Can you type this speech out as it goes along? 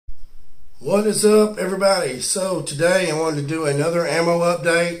What is up, everybody? So today I wanted to do another ammo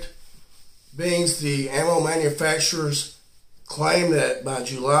update. Being the ammo manufacturers claim that by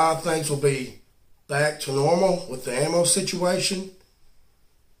July things will be back to normal with the ammo situation.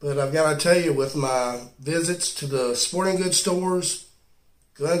 But I've got to tell you, with my visits to the sporting goods stores,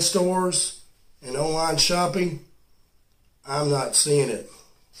 gun stores, and online shopping, I'm not seeing it.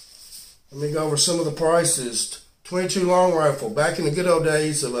 Let me go over some of the prices. 22 long rifle, back in the good old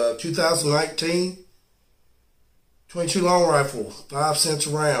days of 2019. 22 long rifle, 5 cents a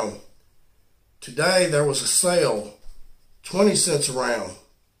round. Today there was a sale, 20 cents a round.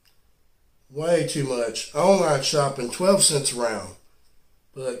 Way too much. Online shopping, 12 cents a round.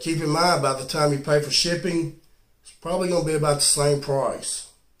 But keep in mind, by the time you pay for shipping, it's probably going to be about the same price.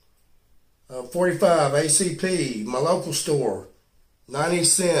 45 ACP, my local store, 90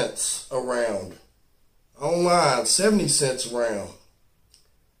 cents a round. Online, 70 cents a round.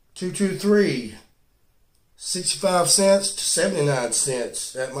 223, 65 cents to 79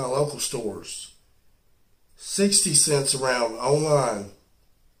 cents at my local stores. 60 cents a round online.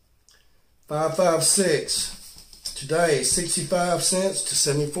 5.56, today 65 cents to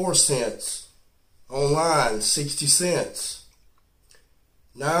 74 cents. Online, 60 cents.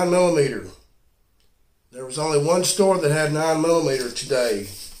 9mm. There was only one store that had 9mm today,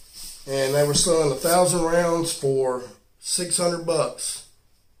 and they were selling 1,000 rounds for $600.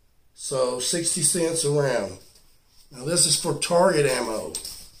 So 60 cents a round. Now this is for target ammo.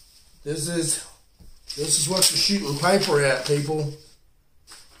 This is what you're shooting paper at, people.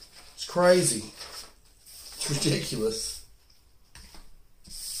 It's crazy. It's ridiculous.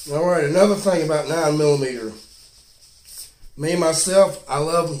 Alright, another thing about 9mm. Me, myself, I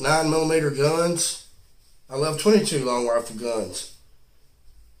love 9mm guns. I love 22 long rifle guns.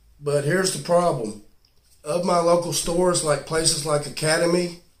 But here's the problem. Of my local stores, like places like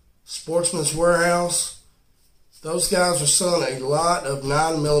Academy, Sportsman's Warehouse, those guys are selling a lot of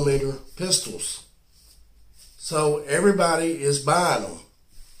 9mm pistols. So everybody is buying them.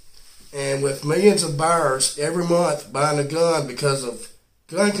 And with millions of buyers every month buying a gun because of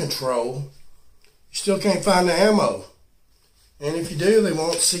gun control, you still can't find the ammo. And if you do, they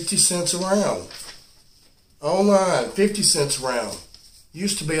want 60 cents a round. Online, 50 cents a round.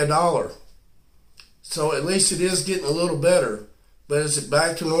 Used to be $1. So at least it is getting a little better. But is it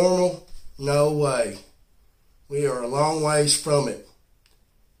back to normal? No way. We are a long ways from it.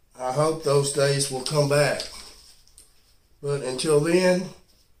 I hope those days will come back. But until then,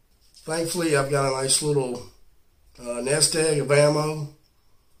 thankfully I've got a nice little nest egg of ammo.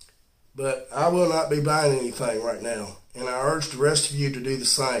 But I will not be buying anything right now. And I urge the rest of you to do the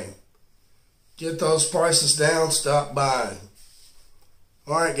same. Get those prices down, stop buying.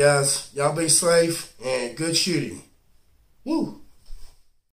 Alright guys, y'all be safe and good shooting. Woo!